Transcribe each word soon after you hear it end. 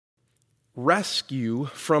rescue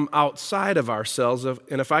from outside of ourselves.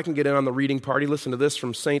 And if I can get in on the reading party, listen to this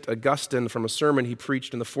from St. Augustine from a sermon he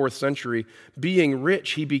preached in the 4th century. Being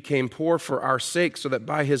rich, he became poor for our sake, so that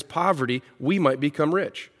by his poverty we might become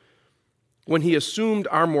rich. When he assumed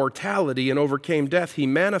our mortality and overcame death, he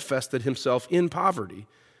manifested himself in poverty.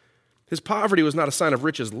 His poverty was not a sign of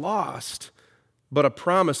riches lost, but a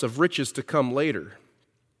promise of riches to come later.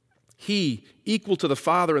 He, equal to the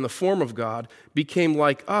Father in the form of God, became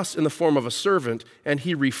like us in the form of a servant, and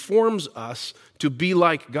he reforms us to be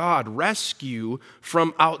like God, rescue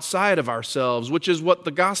from outside of ourselves, which is what the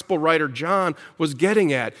gospel writer John was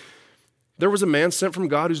getting at. There was a man sent from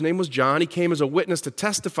God whose name was John. He came as a witness to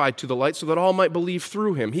testify to the light so that all might believe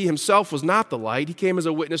through him. He himself was not the light. He came as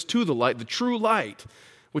a witness to the light, the true light,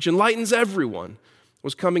 which enlightens everyone,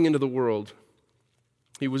 was coming into the world.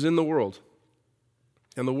 He was in the world.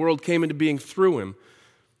 And the world came into being through him,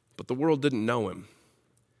 but the world didn't know him.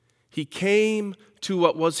 He came to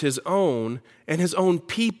what was his own, and his own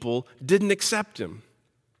people didn't accept him.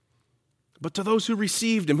 But to those who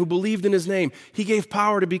received him, who believed in his name, he gave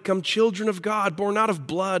power to become children of God, born not of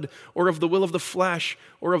blood or of the will of the flesh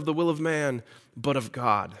or of the will of man, but of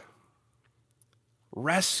God.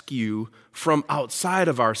 Rescue from outside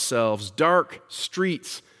of ourselves, dark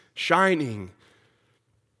streets shining.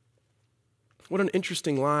 What an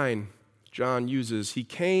interesting line John uses. He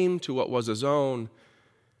came to what was his own,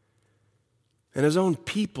 and his own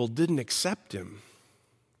people didn't accept him.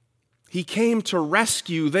 He came to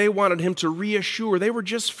rescue. They wanted him to reassure. They were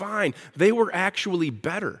just fine. They were actually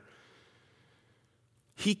better.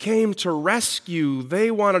 He came to rescue. They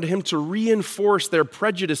wanted him to reinforce their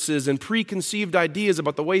prejudices and preconceived ideas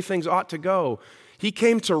about the way things ought to go. He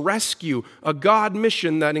came to rescue, a God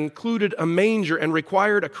mission that included a manger and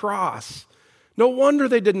required a cross. No wonder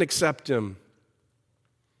they didn't accept him.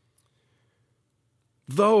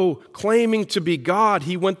 Though claiming to be God,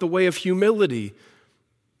 he went the way of humility.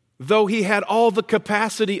 Though he had all the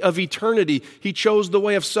capacity of eternity, he chose the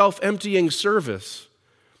way of self-emptying service.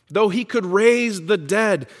 Though he could raise the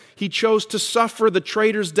dead, he chose to suffer the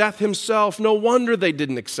traitor's death himself. No wonder they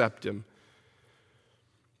didn't accept him.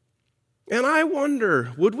 And I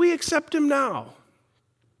wonder, would we accept him now?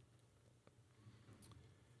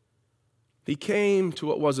 He came to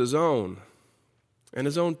what was his own, and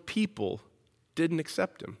his own people didn't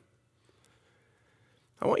accept him.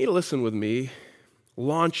 I want you to listen with me,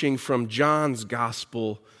 launching from John's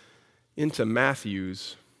gospel into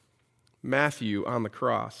Matthew's. Matthew on the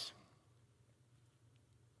cross.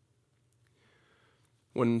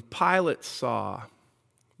 When Pilate saw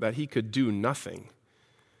that he could do nothing,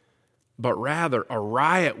 but rather a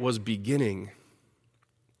riot was beginning,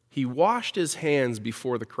 he washed his hands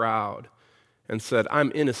before the crowd and said,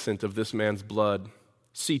 "I'm innocent of this man's blood.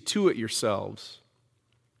 See to it yourselves."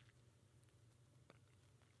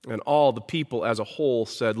 And all the people as a whole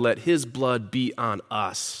said, "Let his blood be on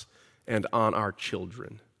us and on our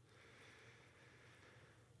children."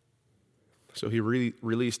 So he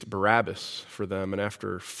released Barabbas for them, and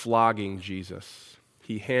after flogging Jesus,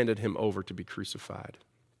 he handed him over to be crucified.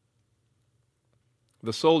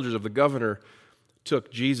 The soldiers of the governor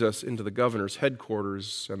took Jesus into the governor's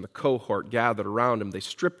headquarters, and the cohort gathered around him. They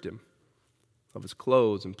stripped him of his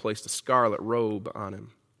clothes and placed a scarlet robe on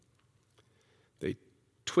him. They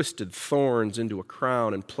twisted thorns into a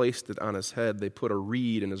crown and placed it on his head. They put a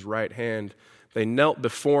reed in his right hand. They knelt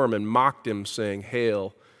before him and mocked him, saying,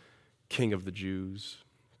 "Hail, King of the Jews."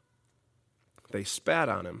 They spat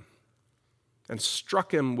on him and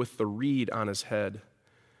struck him with the reed on his head.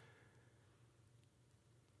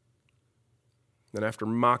 Then after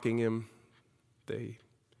mocking him, they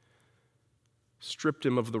stripped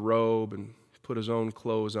him of the robe and put his own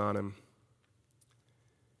clothes on him.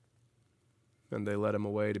 And they led him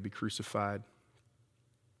away to be crucified.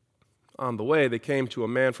 On the way, they came to a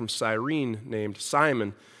man from Cyrene named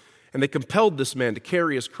Simon, and they compelled this man to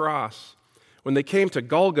carry his cross. When they came to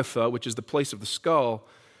Golgotha, which is the place of the skull,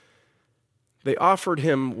 they offered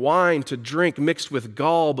him wine to drink mixed with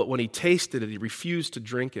gall, but when he tasted it, he refused to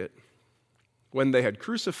drink it. When they had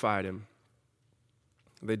crucified him,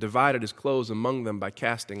 they divided his clothes among them by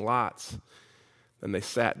casting lots. Then they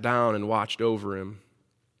sat down and watched over him.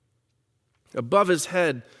 Above his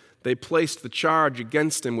head, they placed the charge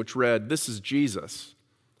against him, which read, "This is Jesus,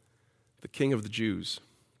 the King of the Jews."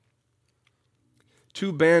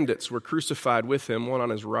 2 bandits were crucified with him, one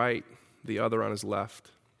on his right, the other on his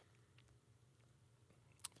left.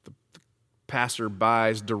 The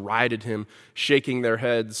passerbys derided him, shaking their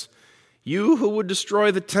heads. "You who would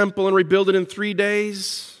destroy the temple and rebuild it in 3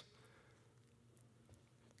 days?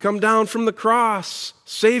 Come down from the cross,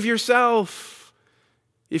 save yourself.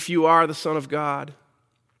 if you are the Son of God.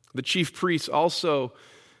 The chief priests also,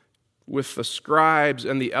 with the scribes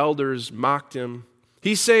and the elders, mocked him.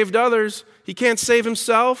 He saved others. He can't save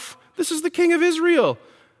himself. This is the King of Israel.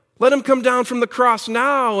 Let him come down from the cross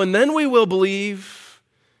now, and then we will believe.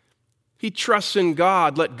 He trusts in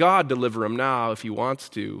God. Let God deliver him now if he wants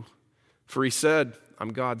to. For he said,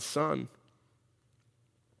 I'm God's son.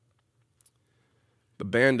 The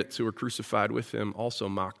bandits who were crucified with him also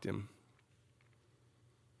mocked him.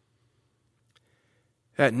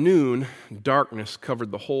 At noon, darkness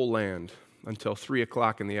covered the whole land until 3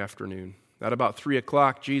 o'clock in the afternoon. At about 3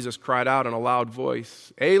 o'clock, Jesus cried out in a loud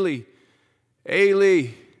voice, Eli, Eli,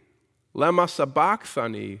 lema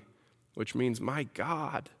sabachthani, which means, my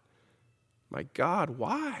God,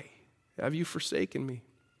 why have you forsaken me?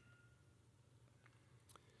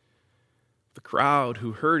 The crowd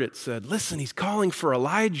who heard it said, listen, he's calling for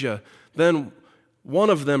Elijah. Then one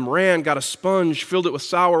of them ran, got a sponge, filled it with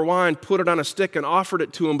sour wine, put it on a stick, and offered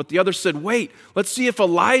it to him. But the other said, wait, let's see if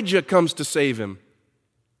Elijah comes to save him.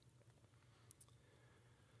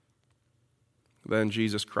 Then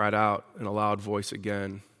Jesus cried out in a loud voice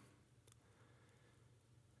again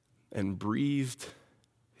and breathed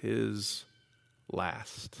his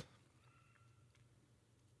last.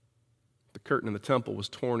 The curtain in the temple was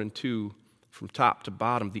torn in two from top to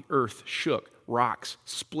bottom. The earth shook, rocks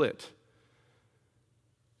split.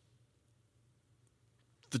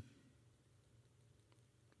 The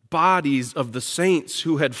bodies of the saints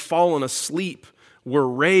who had fallen asleep were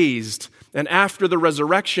raised, and after the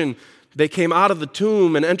resurrection, they came out of the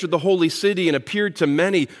tomb and entered the holy city and appeared to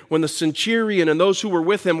many. When the centurion and those who were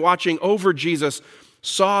with him watching over Jesus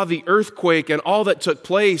saw the earthquake and all that took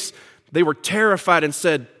place, they were terrified and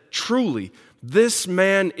said, truly, this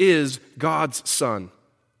man is God's Son.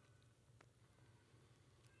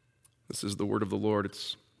 This is the word of the Lord.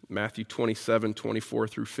 It's Matthew 27, 24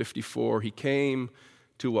 through 54. He came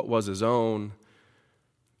to what was his own,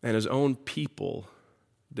 and his own people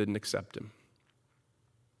didn't accept him.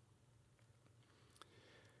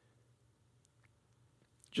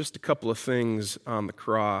 Just a couple of things on the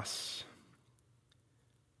cross.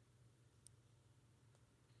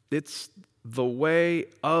 It's the way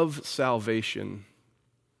of salvation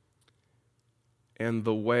and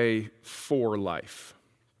the way for life.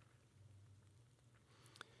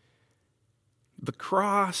 The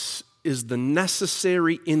cross is the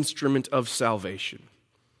necessary instrument of salvation.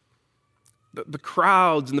 The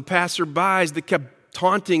crowds and the passerbys that kept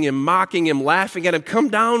taunting him, mocking him, laughing at him, come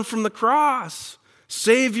down from the cross.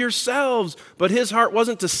 Save yourselves. But his heart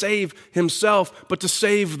wasn't to save himself, but to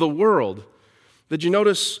save the world. Did you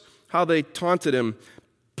notice how they taunted him?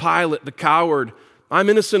 Pilate, the coward, I'm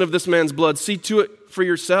innocent of this man's blood. See to it for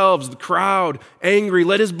yourselves. The crowd, angry,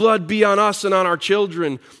 let his blood be on us and on our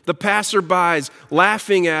children. The passerbys,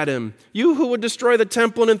 laughing at him. You who would destroy the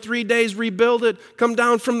temple and in 3 days rebuild it, come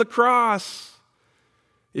down from the cross.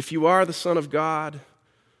 If you are the Son of God.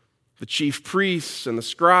 The chief priests and the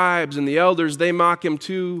scribes and the elders, they mock him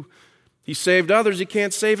too. He saved others, he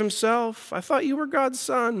can't save himself. I thought you were God's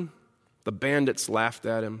son. The bandits laughed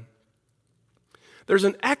at him. There's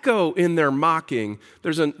an echo in their mocking.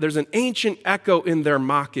 There's an ancient echo in their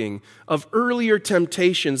mocking of earlier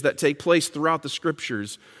temptations that take place throughout the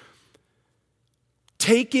scriptures.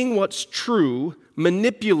 Taking what's true,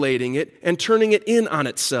 manipulating it, and turning it in on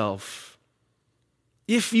itself.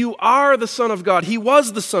 If you are the Son of God, he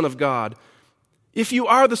was the Son of God. If you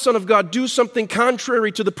are the Son of God, do something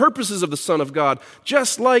contrary to the purposes of the Son of God.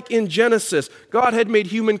 Just like in Genesis, God had made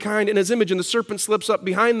humankind in his image, and the serpent slips up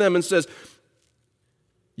behind them and says,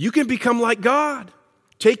 you can become like God,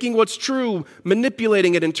 taking what's true,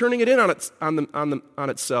 manipulating it, and turning it in on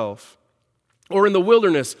itself. Or in the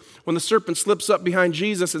wilderness, when the serpent slips up behind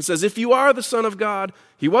Jesus and says, if you are the Son of God,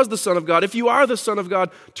 he was the Son of God. If you are the Son of God,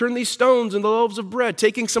 turn these stones into loaves of bread,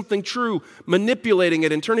 taking something true, manipulating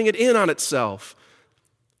it, and turning it in on itself,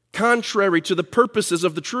 contrary to the purposes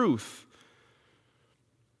of the truth.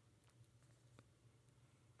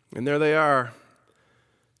 And there they are,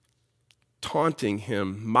 taunting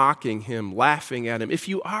him, mocking him, laughing at him. If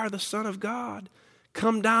you are the Son of God,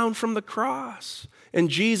 come down from the cross. And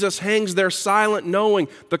Jesus hangs there silent, knowing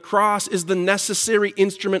the cross is the necessary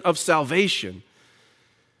instrument of salvation.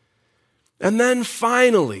 And then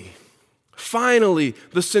finally,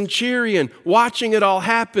 the centurion, watching it all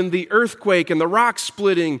happen, the earthquake and the rock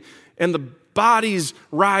splitting and the bodies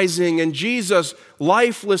rising and Jesus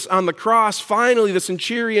lifeless on the cross, finally the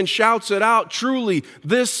centurion shouts it out, truly,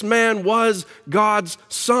 this man was God's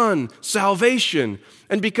son, salvation.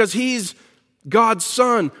 And because he's God's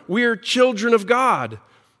son, we're children of God.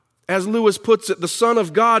 As Lewis puts it, the Son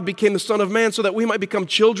of God became the Son of Man so that we might become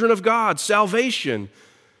children of God, salvation.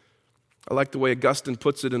 I like the way Augustine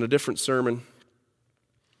puts it in a different sermon.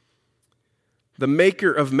 The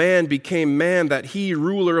maker of man became man that he,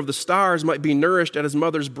 ruler of the stars, might be nourished at his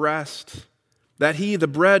mother's breast, that he, the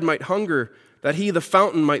bread, might hunger, that he, the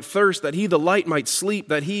fountain, might thirst, that he, the light, might sleep,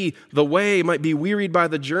 that he, the way, might be wearied by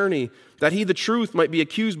the journey, that he, the truth, might be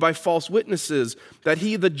accused by false witnesses, that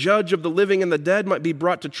he, the judge of the living and the dead, might be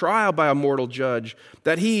brought to trial by a mortal judge,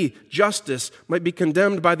 that he, justice, might be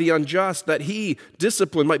condemned by the unjust, that he,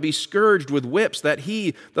 discipline, might be scourged with whips, that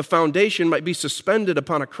he, the foundation, might be suspended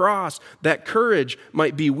upon a cross, that courage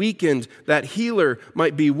might be weakened, that healer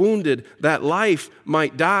might be wounded, that life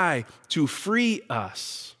might die to free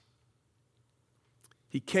us.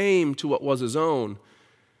 He came to what was his own,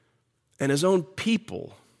 and his own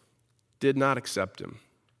people did not accept him.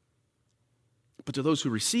 But to those who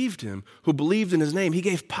received him, who believed in his name, he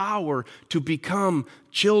gave power to become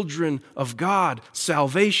children of God,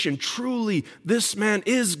 salvation. Truly, this man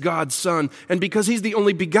is God's son, and because he's the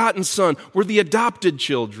only begotten son, we're the adopted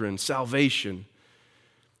children, salvation.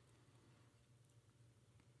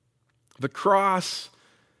 The cross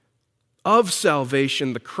of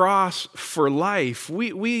salvation, the cross for life.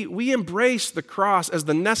 We embrace the cross as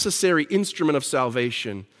the necessary instrument of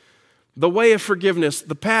salvation. The way of forgiveness,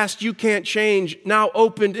 the past you can't change, now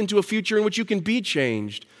opened into a future in which you can be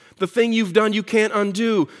changed. The thing you've done you can't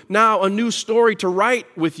undo, now a new story to write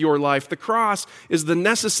with your life. The cross is the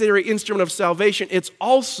necessary instrument of salvation. It's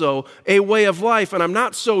also a way of life, and I'm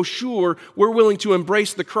not so sure we're willing to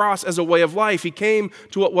embrace the cross as a way of life. He came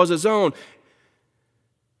to what was his own.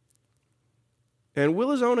 And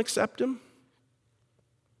will his own accept him?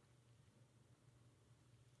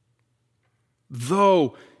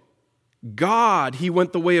 Though God, he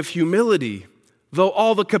went the way of humility. Though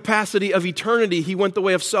all the capacity of eternity, he went the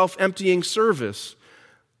way of self-emptying service.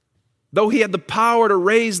 Though he had the power to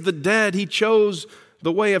raise the dead, he chose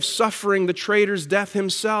the way of suffering the traitor's death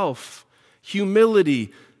himself.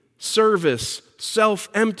 Humility, service,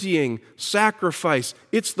 self-emptying, sacrifice.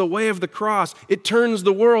 It's the way of the cross. It turns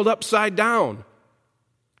the world upside down.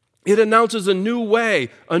 It announces a new way,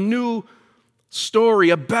 a new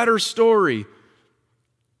story, a better story.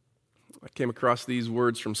 I came across these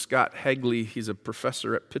words from Scott Hegley. He's a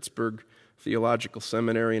professor at Pittsburgh Theological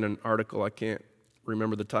Seminary in an article I can't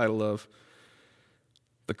remember the title of.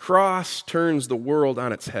 The cross turns the world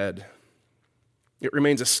on its head. It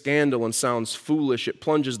remains a scandal and sounds foolish. It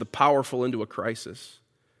plunges the powerful into a crisis.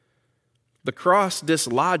 The cross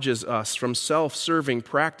dislodges us from self-serving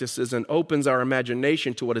practices and opens our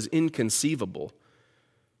imagination to what is inconceivable,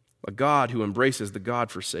 a God who embraces the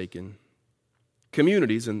God-forsaken.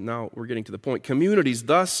 Communities, and now we're getting to the point, communities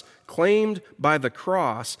thus claimed by the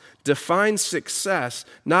cross define success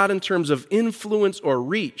not in terms of influence or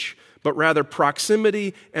reach, but rather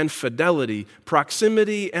proximity and fidelity.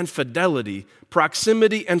 Proximity and fidelity.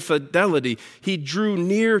 Proximity and fidelity. He drew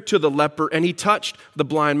near to the leper and he touched the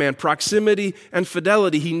blind man. Proximity and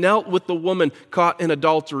fidelity. He knelt with the woman caught in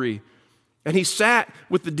adultery. And he sat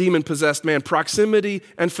with the demon-possessed man. Proximity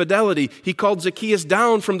and fidelity. He called Zacchaeus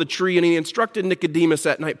down from the tree and he instructed Nicodemus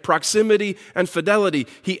at night. Proximity and fidelity.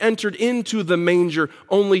 He entered into the manger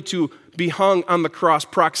only to be hung on the cross.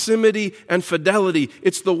 Proximity and fidelity.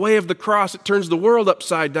 It's the way of the cross. It turns the world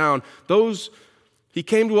upside down. He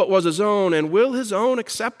came to what was his own, and will his own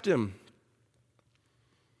accept him?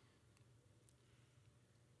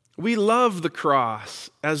 We love the cross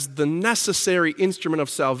as the necessary instrument of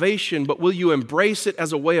salvation, but will you embrace it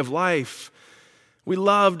as a way of life? We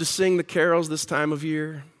love to sing the carols this time of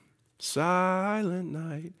year. Silent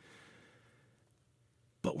night.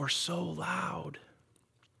 But we're so loud.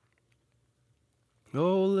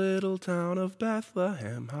 Oh, little town of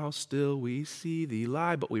Bethlehem, how still we see thee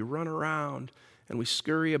lie. But we run around and we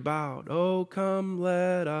scurry about. Oh, come,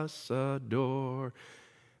 let us adore.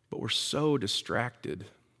 But we're so distracted.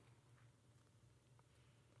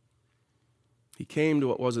 He came to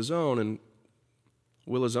what was his own, and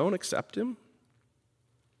will his own accept him?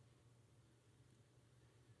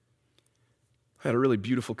 I had a really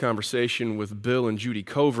beautiful conversation with Bill and Judy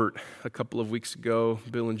Covert a couple of weeks ago.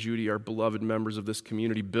 Bill and Judy are beloved members of this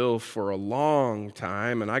community. Bill for a long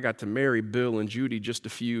time, and I got to marry Bill and Judy just a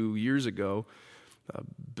few years ago.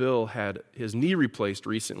 Bill had his knee replaced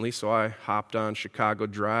recently, so I hopped on Chicago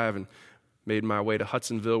Drive and made my way to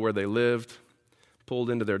Hudsonville where they lived. Pulled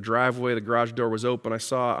into their driveway. The garage door was open. I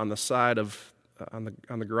saw on the side of on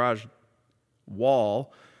the garage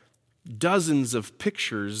wall dozens of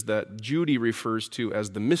pictures that Judy refers to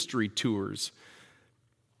as the mystery tours.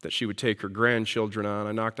 that she would take her grandchildren on.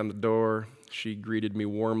 I knocked on the door. She greeted me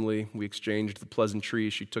warmly. We exchanged the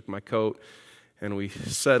pleasantries. She took my coat, and we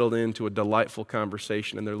settled into a delightful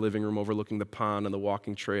conversation in their living room overlooking the pond and the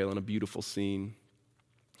walking trail and a beautiful scene.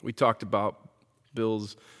 We talked about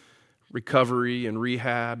Bill's recovery and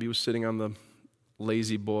rehab. He was sitting on the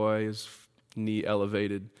lazy boy, his knee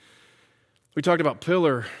elevated. We talked about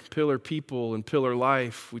pillar people and pillar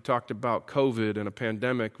life. We talked about COVID and a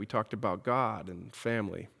pandemic. We talked about God and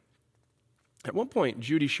family. At one point,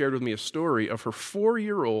 Judy shared with me a story of her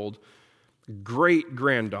 4-year-old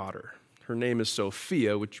great-granddaughter. Her name is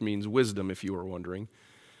Sophia, which means wisdom, if you were wondering.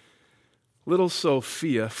 Little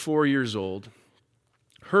Sophia, 4 years old.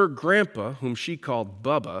 Her grandpa, whom she called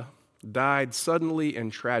Bubba, died suddenly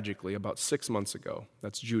and tragically about 6 months ago.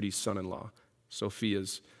 That's Judy's son-in-law.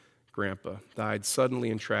 Sophia's grandpa died suddenly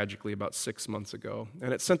and tragically about 6 months ago.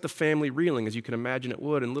 And it sent the family reeling, as you can imagine it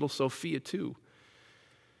would, and little Sophia too.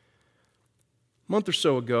 A month or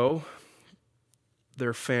so ago,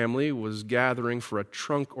 their family was gathering for a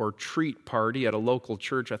trunk or treat party at a local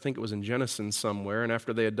church. I think it was in Jenison somewhere. And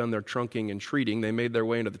after they had done their trunking and treating, they made their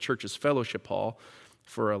way into the church's fellowship hall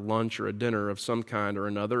for a lunch or a dinner of some kind or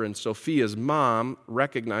another, and Sophia's mom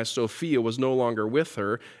recognized Sophia was no longer with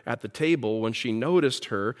her at the table when she noticed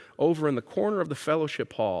her over in the corner of the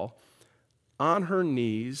fellowship hall, on her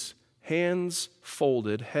knees, hands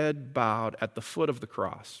folded, head bowed at the foot of the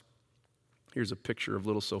cross. Here's a picture of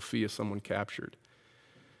little Sophia someone captured.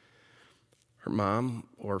 Her mom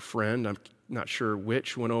or friend, I'm not sure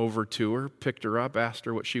which, went over to her, picked her up, asked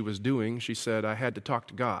her what she was doing. She said, "I had to talk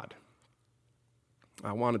to God.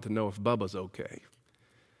 I wanted to know if Bubba's okay."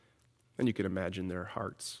 And you can imagine their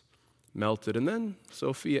hearts melted. And then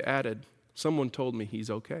Sophia added, "Someone told me he's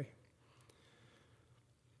okay."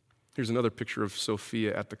 Here's another picture of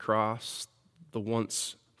Sophia at the cross, the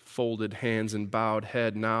once folded hands and bowed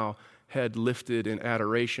head, now head lifted in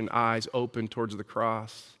adoration, eyes open towards the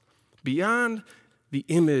cross. Beyond the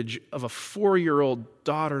image of a 4-year-old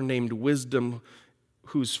daughter named Wisdom,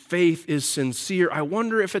 whose faith is sincere, I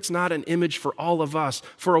wonder if it's not an image for all of us,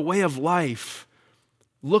 for a way of life,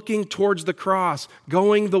 looking towards the cross,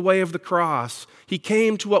 going the way of the cross. He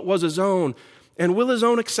came to what was his own, and will his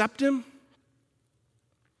own accept him?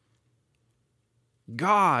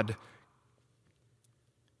 God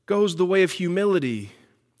goes the way of humility,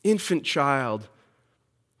 infant child,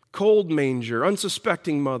 cold manger,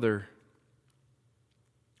 unsuspecting mother.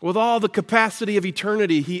 With all the capacity of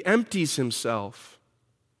eternity, he empties himself.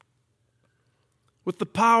 With the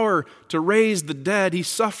power to raise the dead, he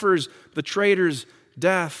suffers the traitor's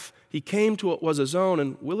death. He came to what was his own,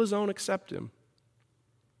 and will his own accept him?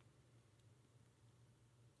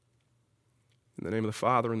 In the name of the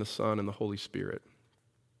Father, and the Son, and the Holy Spirit.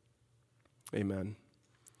 Amen.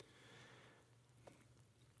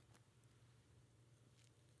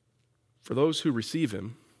 For those who receive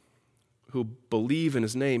him, who believe in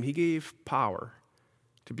his name, he gave power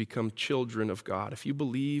to become children of God. If you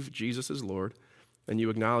believe Jesus is Lord, and you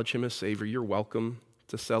acknowledge him as Savior, you're welcome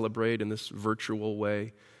to celebrate in this virtual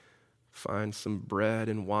way. Find some bread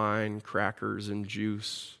and wine, crackers and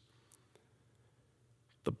juice.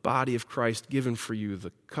 The body of Christ given for you,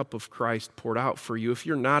 the cup of Christ poured out for you. If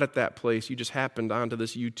you're not at that place, you just happened onto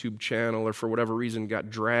this YouTube channel or for whatever reason got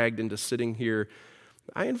dragged into sitting here,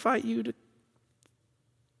 I invite you to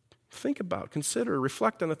think about, consider,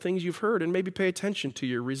 reflect on the things you've heard, and maybe pay attention to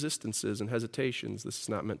your resistances and hesitations. This is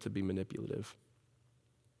not meant to be manipulative.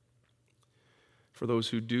 For those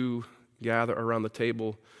who do gather around the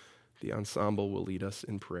table, the ensemble will lead us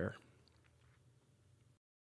in prayer.